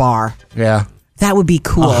sauce bar. Yeah. That would be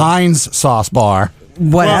cool. A Heinz sauce bar.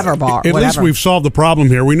 Whatever bar. At least we've solved the problem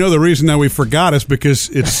here. We know the reason that we forgot is because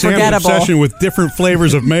it's Sam's obsession with different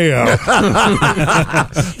flavors of mayo.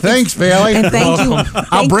 Thanks, Bailey. And thank you.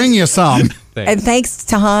 I'll bring you some. And thanks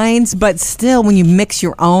to Heinz, but still, when you mix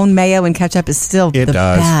your own mayo and ketchup, it's still the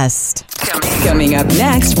best. Coming up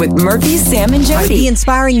next with Murphy, Sam, and Jody. The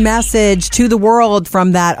inspiring message to the world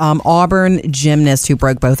from that Auburn gymnast who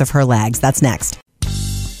broke both of her legs. That's next.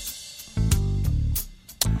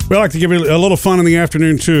 We like to give you a little fun in the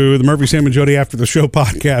afternoon, too. The Murphy, Sam, and Jody After the Show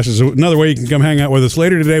podcast is another way you can come hang out with us.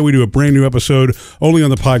 Later today, we do a brand new episode only on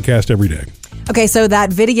the podcast every day. Okay, so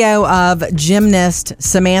that video of gymnast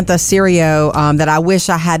Samantha Serio that I wish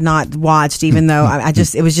I had not watched, even though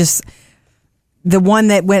it was just the one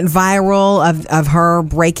that went viral of her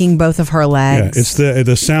breaking both of her legs. Yeah, it's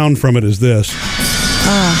the sound from it is this.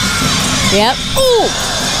 Yep. Ooh.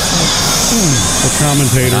 The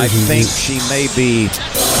commentators. I think she may be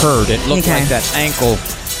hurt. It looked like that ankle.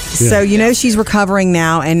 So she's recovering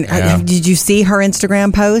now, and did you see her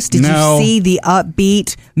Instagram post? Did you see the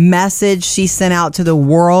upbeat message she sent out to the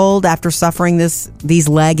world after suffering these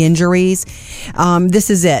leg injuries? This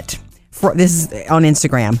is it. This is on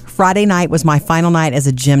Instagram. Friday night was my final night as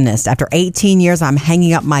a gymnast. After 18 years, I'm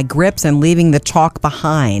hanging up my grips and leaving the chalk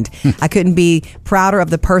behind. I couldn't be prouder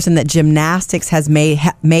of the person that gymnastics has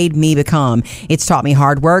made me become. It's taught me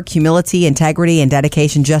hard work, humility, integrity, and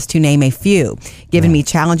dedication, just to name a few. Given me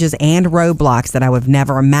challenges and roadblocks that I would have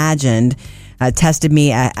never imagined.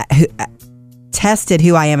 Tested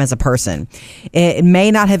who I am as a person. It may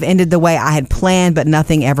not have ended the way I had planned, but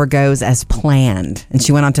nothing ever goes as planned. And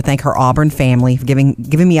she went on to thank her Auburn family for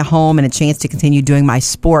giving me a home and a chance to continue doing my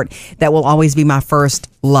sport that will always be my first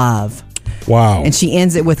love. Wow. And she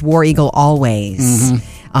ends it with War Eagle always.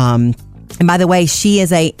 And by the way, she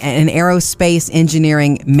is an aerospace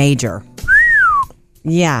engineering major.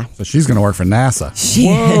 Yeah. So she's going to work for NASA. She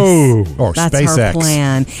is. Or That's SpaceX. her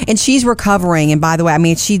plan. And she's recovering. And by the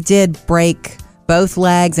way, she did break both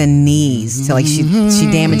legs and knees. So she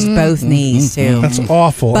damaged both knees too. That's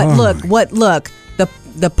awful. But look,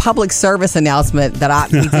 the public service announcement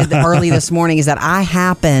that we did early this morning is that I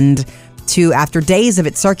happened to, after days of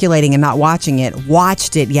it circulating and not watching it,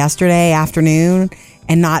 watched it yesterday afternoon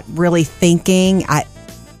and not really thinking.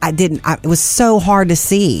 It was so hard to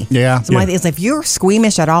see. Yeah. So it's like, if you're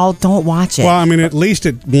squeamish at all, don't watch it. Well, at least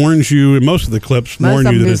it warns you. Most of the clips warn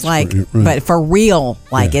you that it's right. But for real,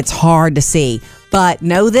 it's hard to see. But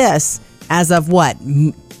know this, as of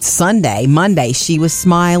Monday, she was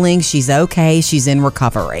smiling. She's okay. She's in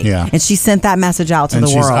recovery. Yeah. And she sent that message out to the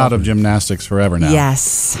world. And she's out of gymnastics forever now.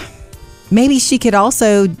 Yes. Maybe she could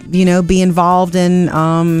also, be involved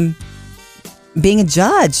in being a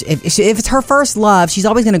judge. If it's her first love, she's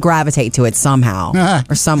always going to gravitate to it somehow.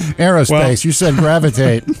 Or some aerospace. You said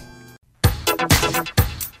gravitate.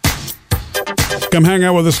 Come hang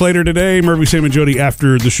out with us later today. Murphy, Sam, and Jody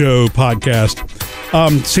After the Show podcast.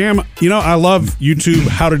 Sam, I love YouTube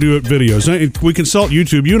how to do it videos. We consult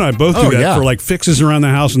YouTube. You and I both do that for fixes around the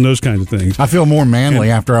house and those kinds of things. I feel more manly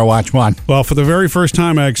after I watch one. Well, for the very first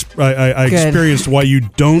time, I experienced why you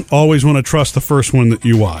don't always want to trust the first one that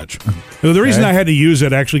you watch. The reason I had to use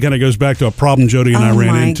it actually kind of goes back to a problem Jody and I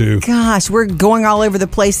ran into. Gosh, we're going all over the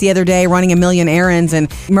place the other day, running a million errands, and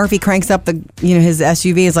Murphy cranks up his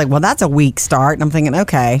SUV. Is like, well, that's a weak start. And I'm thinking,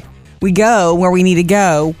 okay. We go where we need to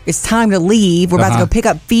go. It's time to leave. We're about to go pick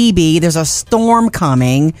up Phoebe. There's a storm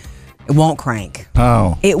coming. It won't crank.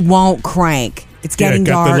 Oh. It won't crank. It's getting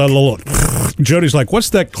dark. Got the little Jody's like, "What's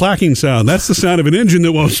that clacking sound?" That's the sound of an engine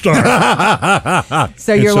that won't start.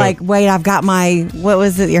 So you're like, wait, I've got my, what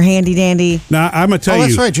was it, your handy dandy? Now, I'm going to tell you.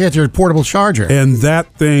 That's right. You had your portable charger. And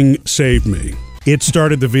that thing saved me. It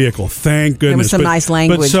started the vehicle. Thank goodness. There was some nice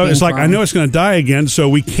language. But so it's like, I know it's going to die again, so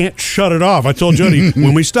we can't shut it off. I told Jody,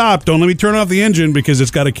 when we stop, don't let me turn off the engine because it's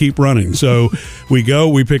got to keep running. So we go,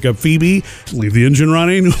 we pick up Phoebe, leave the engine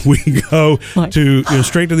running. We go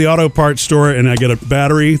straight to the auto parts store, and I get a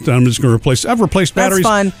battery that I'm just going to replace. I've replaced batteries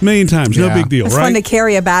a million times. No big deal, it's right? It's fun to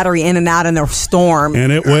carry a battery in and out in the storm.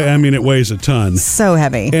 And it weighs a ton. So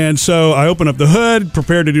heavy. And so I open up the hood,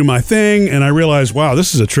 prepared to do my thing, and I realize, wow,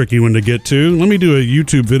 this is a tricky one to get to. Let me do a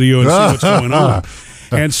YouTube video and see what's going on.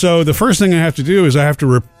 And so the first thing I have to do is I have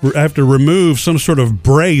to remove some sort of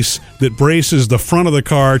brace that braces the front of the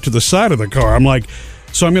car to the side of the car. I'm like,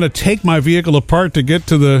 so I'm going to take my vehicle apart to get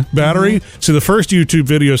to the battery. So the first YouTube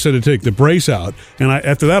video said to take the brace out, and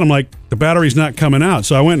after that I'm like, the battery's not coming out.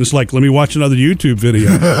 So I went and it's like, let me watch another YouTube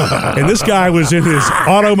video. And this guy was in his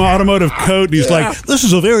automotive coat, and he's like, this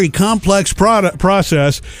is a very complex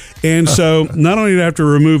process. And so not only did I have to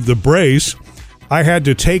remove the brace, I had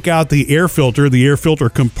to take out the air filter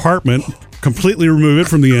compartment, completely remove it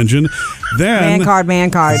from the engine. Then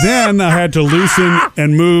man card. Then I had to loosen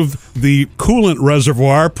and move the coolant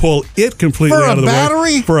reservoir, pull it completely out of the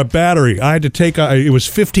way. For a battery. I had to take out, it was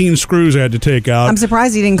 15 screws I had to take out. I'm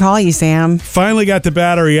surprised he didn't call you, Sam. Finally got the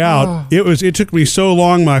battery out. It took me so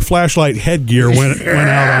long, my flashlight headgear went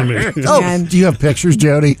out on me. Do you have pictures,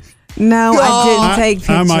 Jody? No, I didn't take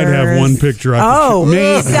pictures. I might have one picture.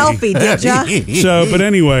 Selfie, did ya? So, but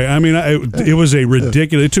anyway, I mean, it was a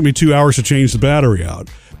ridiculous. It took me 2 hours to change the battery out.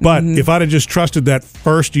 But if I'd have just trusted that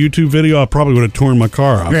first YouTube video, I probably would have torn my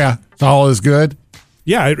car off. Yeah, all is good.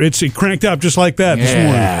 Yeah, it cranked up just like that this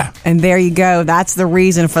morning. And there you go. That's the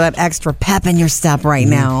reason for that extra pep in your step right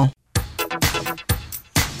now.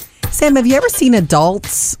 Sam, have you ever seen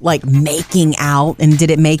adults like making out, and did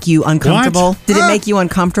it make you uncomfortable? What? Did it make you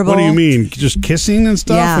uncomfortable? What do you mean? Just kissing and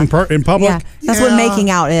stuff in public? Yeah, that's what making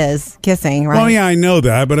out is, kissing, right? Well, yeah, I know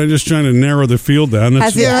that, but I'm just trying to narrow the field down.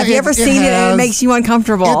 Have you ever seen it and it makes you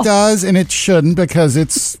uncomfortable? It does, and it shouldn't, because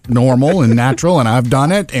it's normal and natural, and I've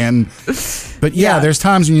done it. But there's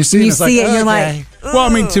times when you see it, and you're like, well, I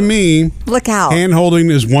mean, to me, look out. Hand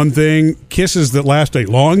holding is one thing. Kisses that last a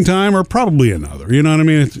long time are probably another. You know what I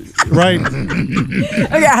mean? Right?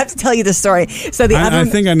 Okay, I have to tell you the story. So I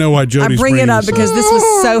think I know why Jody's I bring it up because this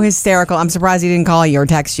was so hysterical. I'm surprised he didn't call you or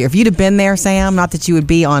text you. If you'd have been there, Sam, not that you would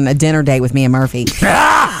be on a dinner date with me and Murphy.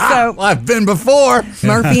 So I've been before.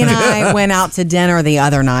 Murphy and I went out to dinner the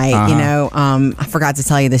other night. I forgot to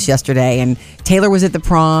tell you this yesterday, and Taylor was at the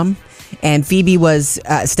prom. And Phoebe was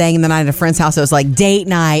staying the night at a friend's house. So it was like date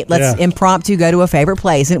night. Let's impromptu go to a favorite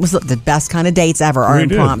place. And it was the best kind of dates ever are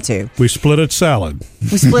impromptu. We split a salad.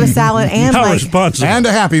 We split a salad and and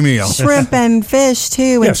a Happy Meal. Shrimp and fish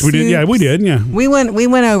too. Yes, we did. Yeah, we did. Yeah, we went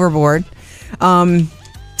overboard.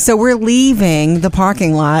 So we're leaving the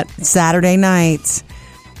parking lot Saturday night.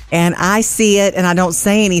 And I see it and I don't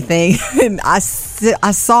say anything. And I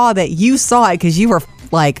saw that you saw it because you were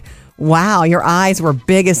like, wow, your eyes were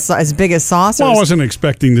as big as saucers. Well, I wasn't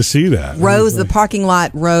expecting to see that. The parking lot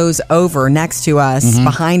rose over next to us,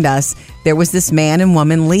 behind us. There was this man and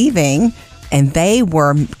woman leaving, and they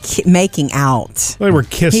were making out. They were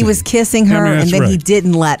kissing. He was kissing her, and then he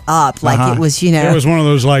didn't let up. Like it was, It was one of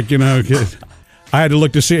those, like, I had to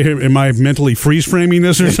look to see, am I mentally freeze framing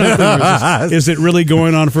this or something? Is it really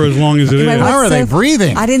going on for as long as it is? How are they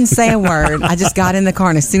breathing? I didn't say a word. I just got in the car,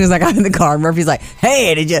 and as soon as I got in the car, Murphy's like,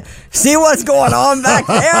 hey, did you see what's going on back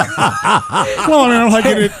there? Well, I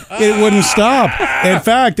mean, it wouldn't stop. In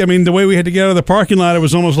fact, I mean, the way we had to get out of the parking lot, it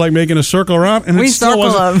was almost like making a circle around. And we it still circle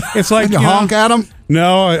wasn't. them. It's like, you honk at them?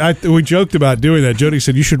 No, we joked about doing that. Jody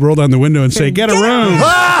said, you should roll down the window and say, get a room.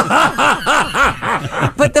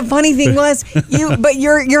 But the funny thing was,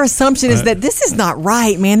 your assumption is that this is not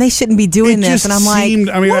right, man. They shouldn't be doing this. And I'm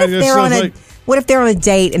like, what if they're on a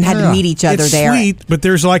date and had to meet each other there? It's sweet, but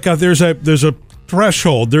there's a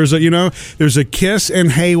threshold. There's a kiss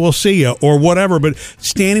and hey, we'll see you or whatever. But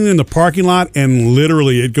standing in the parking lot and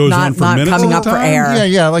literally it goes on for minutes. Not coming up for air.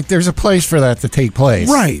 Yeah. Like there's a place for that to take place.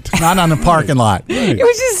 Right. Not on the parking lot. It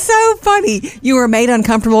was just so funny. You were made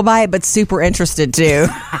uncomfortable by it, but super interested too.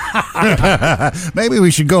 Maybe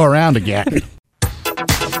we should go around again.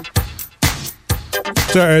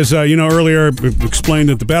 So as earlier, explained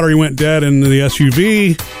that the battery went dead in the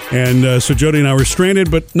SUV, and so Jody and I were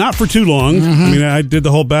stranded, but not for too long. Mm-hmm. I mean, I did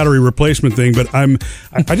the whole battery replacement thing, but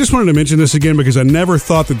I just wanted to mention this again because I never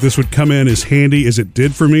thought that this would come in as handy as it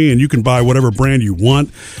did for me, and you can buy whatever brand you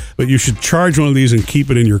want, but you should charge one of these and keep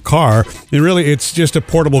it in your car. And really, it's just a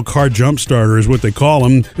portable car jump starter is what they call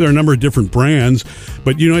them. There are a number of different brands,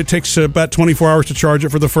 but it takes about 24 hours to charge it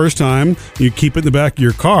for the first time. You keep it in the back of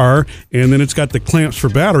your car, and then it's got the clamps for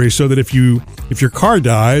batteries so that if your car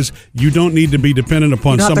dies, you don't need to be dependent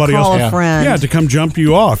upon somebody else to come jump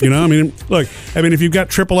you off. I mean, look, if you've got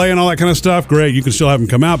AAA and all that kind of stuff, great, you can still have them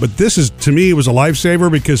come out, but this is, to me, it was a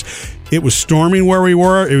lifesaver because it was storming where we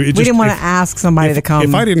were. We didn't want to ask somebody to come.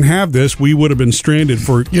 If I didn't have this, we would have been stranded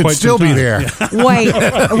for You'd quite still some time. be there. Wait,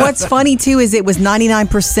 what's funny too is it was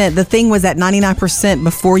 99%. The thing was at 99%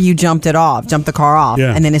 before you jumped the car off.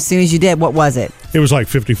 Yeah. And then as soon as you did, what was it? It was like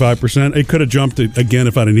 55%. It could have jumped it again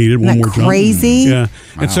if I'd have needed one more jump. Crazy? Yeah.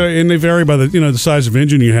 Wow. And they vary by the size of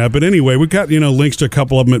engine you have. But anyway, we've got links to a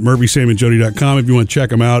couple of them at murphysamandjody.com if you want to check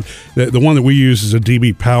them out. The one that we use is a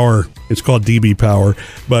DB Power. It's called DB Power.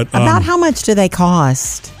 But about how much do they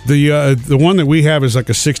cost? The one that we have is like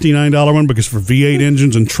a $69 one because for V8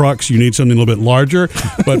 engines and trucks you need something a little bit larger.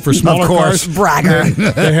 But for smaller cars, bragger,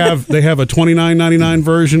 they have a $29.99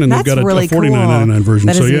 version and they've got a $49.99 version.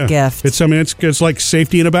 That is a gift. It's like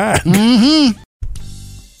safety in a bag. Mm-hmm.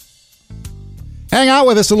 Hang out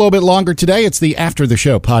with us a little bit longer today. It's the After the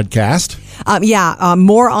Show podcast.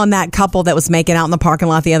 More on that couple that was making out in the parking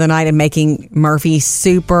lot the other night and making Murphy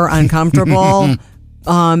super uncomfortable,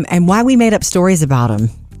 and why we made up stories about him.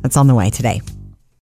 That's on the way today.